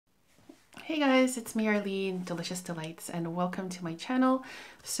Hey guys, it's me Arlene, Delicious Delights, and welcome to my channel.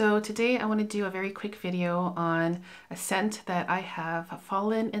 So today I want to do a very quick video on a scent that I have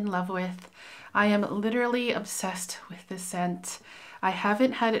fallen in love with. I am literally obsessed with this scent. I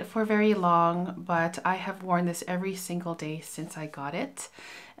haven't had it for very long, but I have worn this every single day since I got it.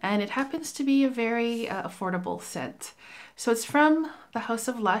 And it happens to be a very affordable scent. So it's from the House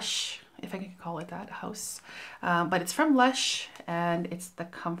of Lush, if I can call it that, a house. But it's from Lush and it's the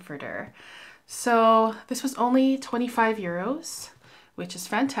Comforter. So this was only 25 euros, which is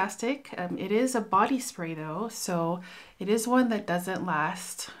fantastic. It is a body spray though, so it is one that doesn't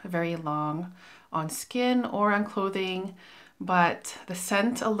last very long on skin or on clothing, but the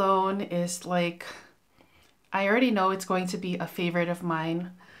scent alone is like, I already know it's going to be a favorite of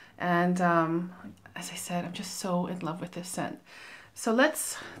mine. And as I said, I'm just so in love with this scent. So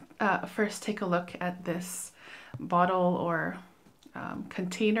let's first take a look at this bottle or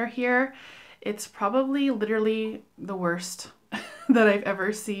container here. It's probably literally the worst that I've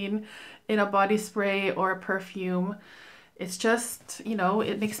ever seen in a body spray or a perfume. It's just, you know,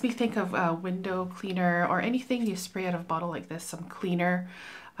 it makes me think of a window cleaner or anything you spray out of a bottle like this, some cleaner.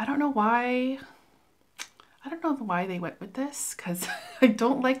 I don't know why they went with this, because I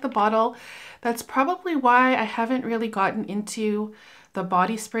don't like the bottle. That's probably why I haven't really gotten into the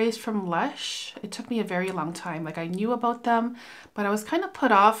body sprays from Lush. It took me a very long time. Like, I knew about them, but I was kind of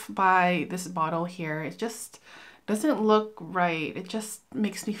put off by this bottle here. It just doesn't look right. It just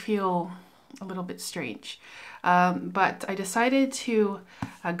makes me feel a little bit strange. But I decided to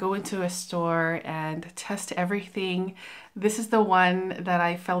go into a store and test everything. This is the one that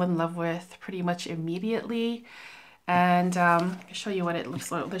I fell in love with pretty much immediately. And I'll show you what it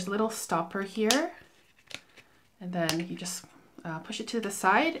looks like. There's a little stopper here, and then you just push it to the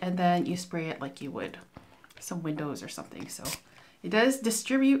side, and then you spray it like you would some windows or something. So it does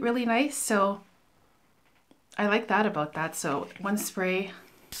distribute really nice. So I like that about that. So one spray,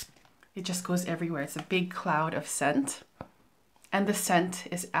 it just goes everywhere. It's a big cloud of scent, and the scent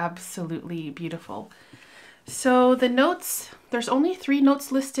is absolutely beautiful. So the notes, there's only 3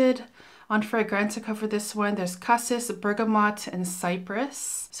 notes listed on Fragrantica for this one. There's cassis, bergamot, and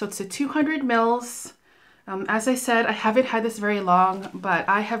cypress. So it's a 200 mils. As I said, I haven't had this very long, but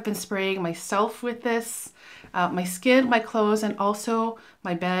I have been spraying myself with this, my skin, my clothes, and also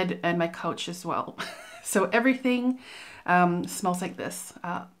my bed and my couch as well. So everything smells like this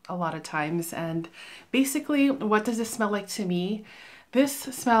a lot of times. And basically, what does this smell like to me? This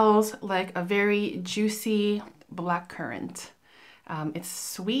smells like a very juicy blackcurrant. It's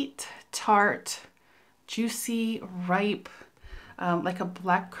sweet, tart, juicy, ripe, like a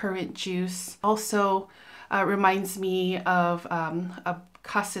blackcurrant juice. Also reminds me of a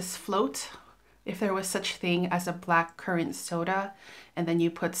cassis float, if there was such thing as a blackcurrant soda, and then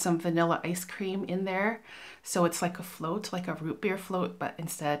you put some vanilla ice cream in there. So it's like a float, like a root beer float, but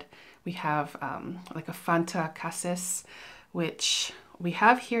instead we have like a Fanta cassis, which we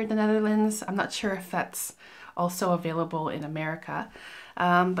have here in the Netherlands. I'm not sure if that's also available in America.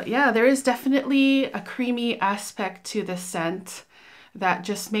 But yeah, there is definitely a creamy aspect to this scent that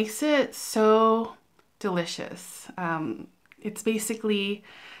just makes it so delicious. It's basically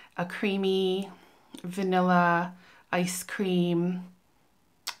a creamy vanilla ice cream,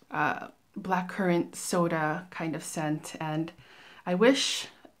 blackcurrant soda kind of scent, and I wish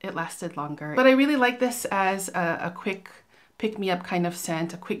it lasted longer. But I really like this as a quick pick-me-up kind of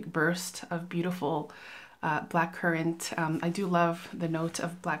scent, a quick burst of beautiful blackcurrant. I do love the note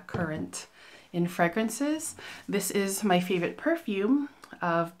of blackcurrant in fragrances. This is my favorite perfume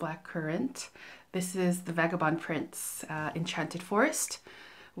of blackcurrant. This is the Vagabond Prince Enchanted Forest,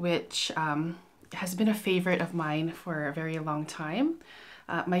 which has been a favorite of mine for a very long time.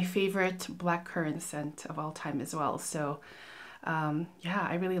 My favorite blackcurrant scent of all time as well. So yeah,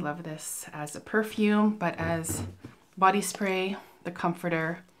 I really love this as a perfume, but as body spray, the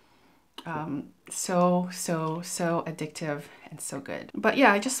Comforter, so addictive and so good. But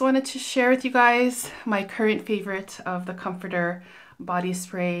yeah, I just wanted to share with you guys my current favorite of the Comforter body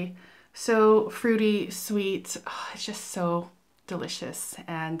spray. So fruity, sweet, oh, it's just so delicious,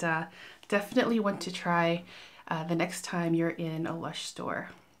 and definitely want to try the next time you're in a Lush store.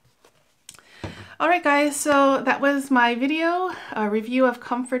 Alright guys, so that was my video, a review of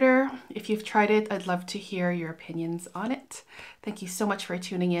Comforter. If you've tried it, I'd love to hear your opinions on it. Thank you so much for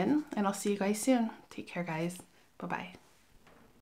tuning in, and I'll see you guys soon. Take care guys. Bye-bye.